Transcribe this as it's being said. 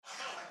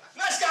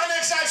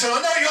next actor, I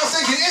know what you're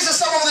thinking, is there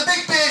someone with a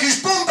big beard who's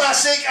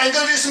bombastic and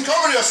going to do some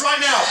comedy with us right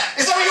now?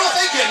 Is that what you're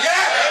thinking,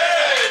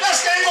 yeah?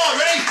 Let's game on,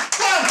 ready?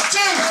 1, 2,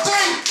 3,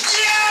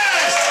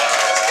 yes!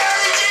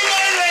 Gary G.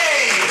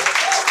 Bailey!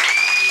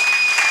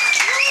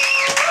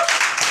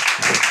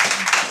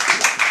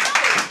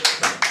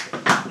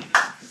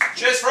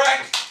 Cheers,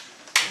 Frank.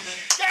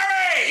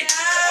 Gary!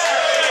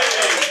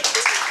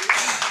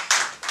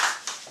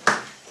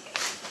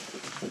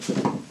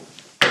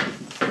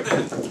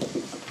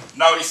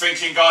 Know what you're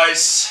thinking,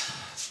 guys?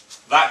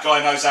 That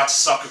guy knows how to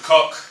suck a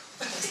cock.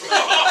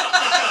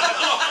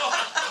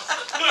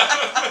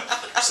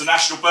 It's the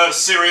national bird of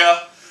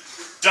Syria.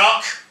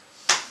 Duck.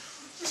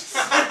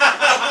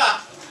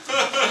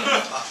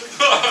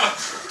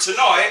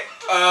 Tonight,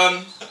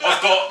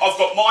 I've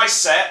got my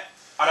set,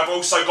 and I've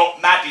also got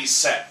Maddie's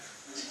set.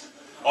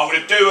 I'm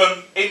going to do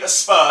them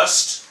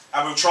interspersed,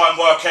 and we'll try and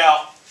work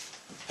out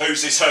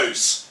whose is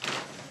whose.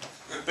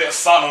 Bit of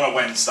fun on a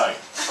Wednesday.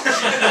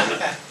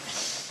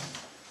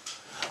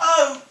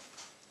 Oh.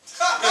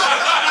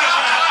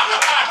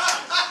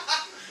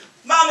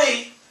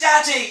 Mummy,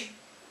 Daddy,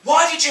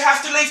 why did you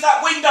have to leave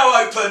that window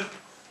open?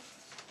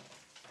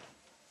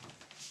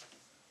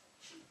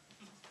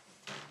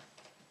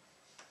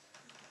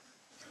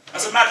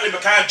 That's a Madeleine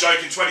McCann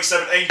joke in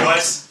 2017,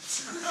 guys.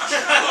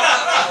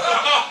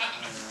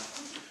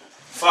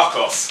 Fuck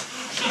off.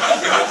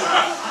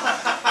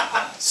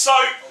 So,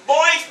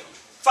 my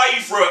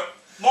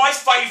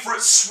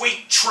favourite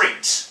sweet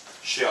treat.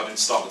 Shit, I didn't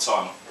start the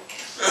timer.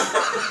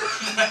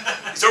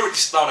 He's already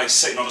he's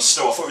sitting on a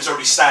stool. I thought he was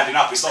already standing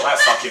up. It's not that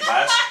fucking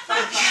bad.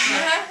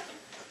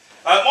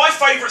 My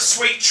favourite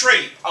sweet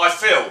treat, I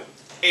feel,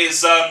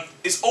 is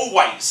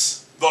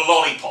always the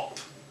lollipop.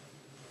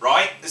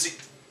 Right?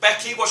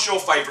 Becky, what's your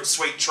favourite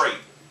sweet treat?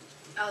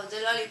 Oh,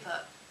 the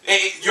lollipop.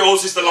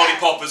 Yours is the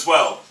lollipop as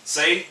well.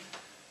 See?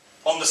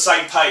 On the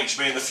same page,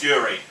 me and the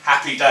Fury.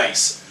 Happy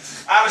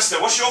days.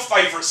 Alistair, what's your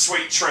favourite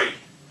sweet treat?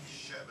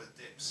 Sherbet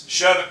dips.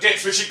 Sherbet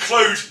dips, which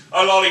include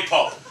a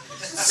lollipop.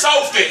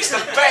 Solved it. It's the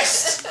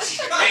best. It is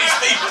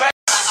the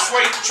best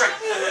sweet treat.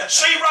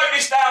 She wrote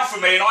this down for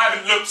me and I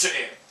haven't looked at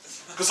it.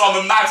 Because I'm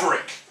a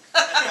maverick.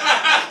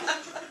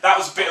 That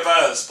was a bit of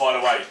hers, by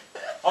the way.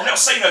 I've not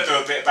seen her do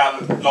a bit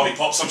about the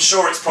lollipops. I'm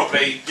sure it's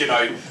probably, you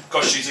know,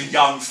 because she's a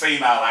young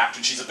female act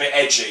and she's a bit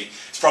edgy.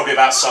 It's probably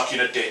about sucking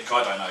a dick.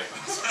 I don't know.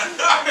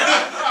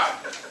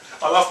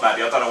 I love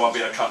Maddie. I don't know why I'm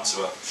being a cunt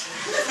to her.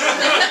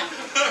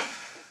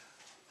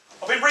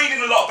 I've been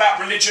reading a lot about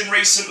religion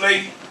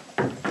recently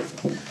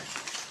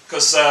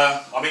because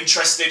I'm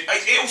interested.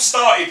 It all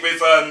started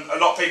with a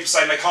lot of people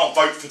saying they can't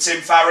vote for Tim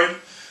Farron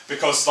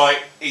because,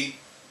 like, he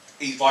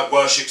like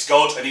worships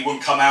God and he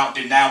wouldn't come out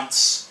and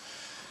denounce.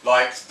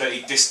 Like, that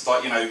he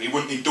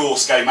wouldn't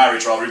endorse gay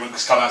marriage, rather, he wouldn't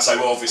just come out and say,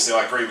 well, obviously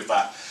I agree with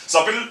that. So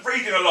I've been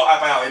reading a lot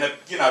about him,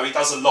 you know, he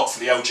does a lot for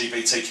the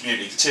LGBT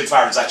community. Tim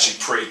Farron's actually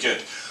pretty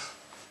good.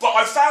 But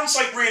I found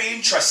something really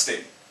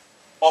interesting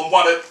on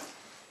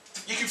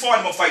you can find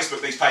them on Facebook,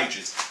 these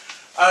pages.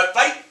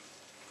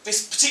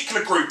 This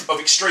particular group of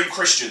extreme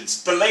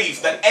Christians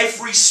believe that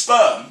every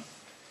sperm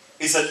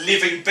is a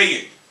living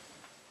being,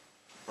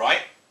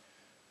 right?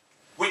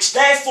 Which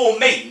therefore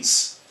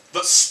means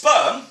that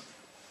sperm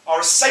are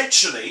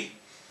essentially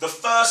the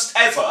first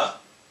ever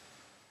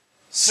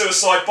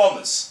suicide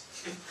bombers.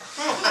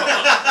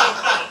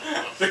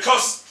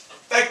 Because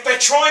they're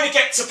trying to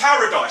get to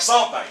paradise,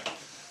 aren't they?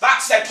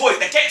 That's their point.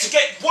 They get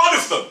one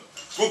of them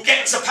will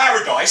get to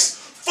paradise,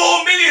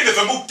 4 million of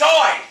them will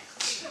die.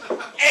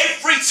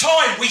 Every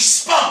time we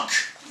spunk.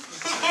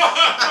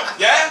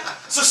 Yeah?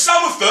 So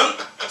some of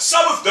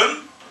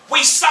them,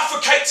 we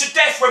suffocate to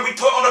death when we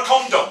put on a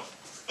condom.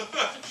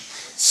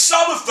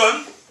 Some of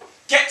them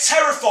get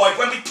terrified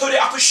when we put it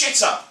up a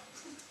shitter.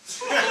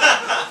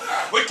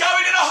 We're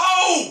going in a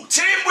hole!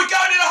 Tim, we're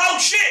going in a hole!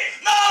 Shit!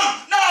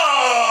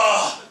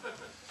 No!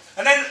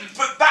 And then,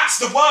 but that's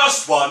the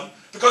worst one,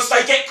 because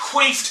they get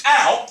queefed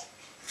out,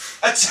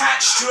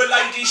 attached to a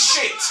lady's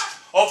shit.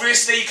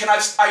 Obviously, you can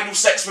have anal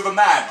sex with a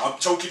man. I'm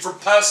talking from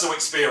personal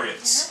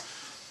experience.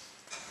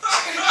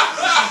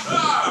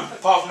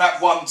 Apart from that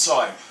one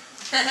time.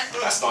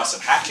 That's nice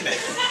and hack, isn't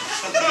it?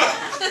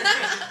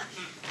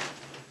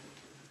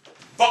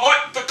 But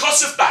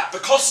because of that,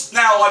 because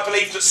now I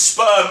believe that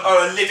sperm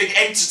are a living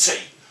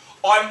entity,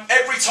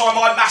 every time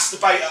I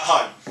masturbate at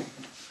home,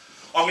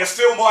 I'm going to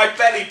fill my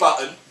belly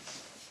button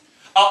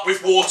up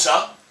with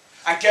water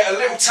and get a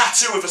little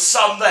tattoo of a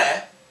sun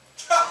there,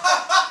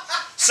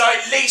 so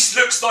it at least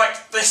looks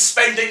like they're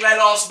spending their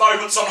last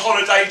moments on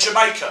holiday in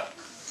Jamaica.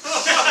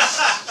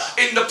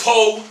 In the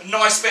pool,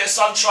 nice bit of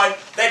sunshine,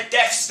 their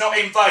death's not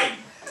in vain.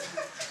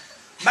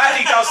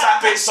 Maddie does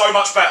that bit so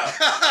much better.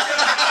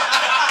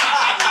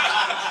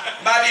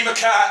 Maddie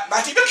McCann?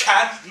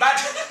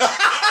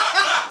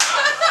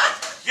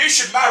 You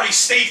should marry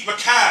Steve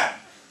McCann.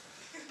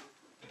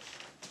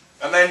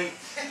 And then,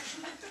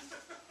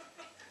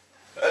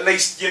 at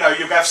least, you know,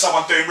 you'll have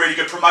someone doing really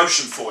good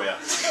promotion for you.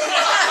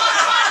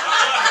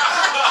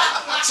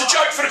 It's a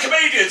joke for the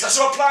comedians, that's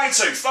what I'm playing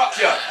to, fuck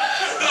you.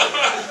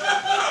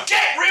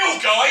 Get real,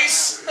 guys!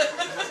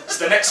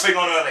 the next thing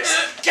on our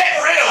list.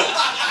 Get real!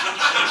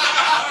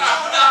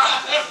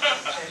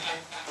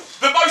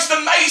 The most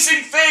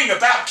amazing thing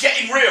about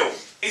Getting Real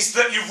is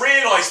that you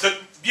realise that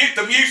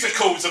the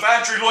musicals of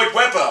Andrew Lloyd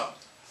Webber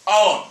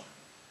aren't.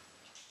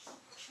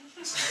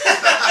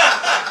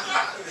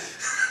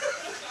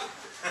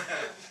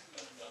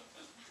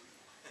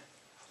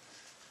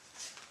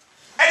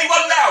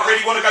 Anyone now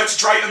really want to go to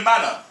Drayton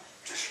Manor?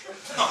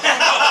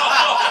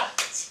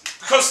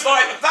 Because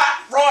like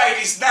that ride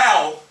is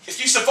now, if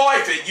you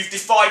survive it, you've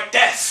defied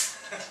death.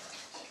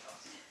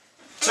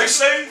 Too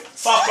soon?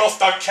 Fuck off,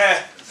 don't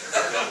care.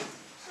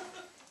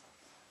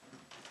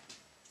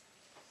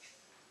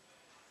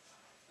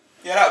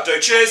 Yeah, that'll do.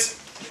 Cheers.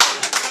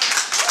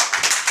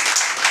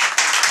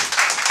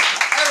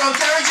 Everyone,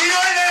 Gary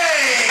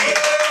Giannini!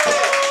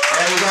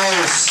 There he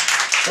goes.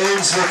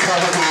 Into the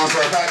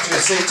corridor, back to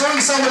his seat.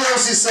 Doing someone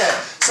else's set.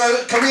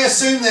 So, can we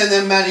assume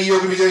then, Maddie, you're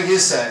going to be doing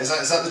his set? Is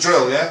that the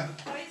drill, yeah?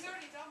 Oh, he's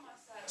already done my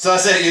set. So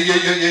that's it,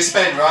 you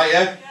spend, right,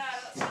 yeah? Yeah,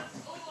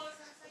 that's all I was going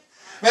to say.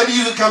 Maybe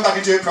you could come back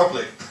and do it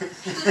properly.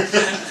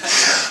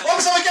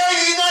 Welcome to Gary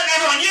Giannini,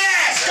 everyone,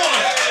 yes! Come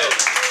on!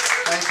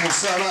 Thank you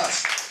so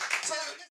much.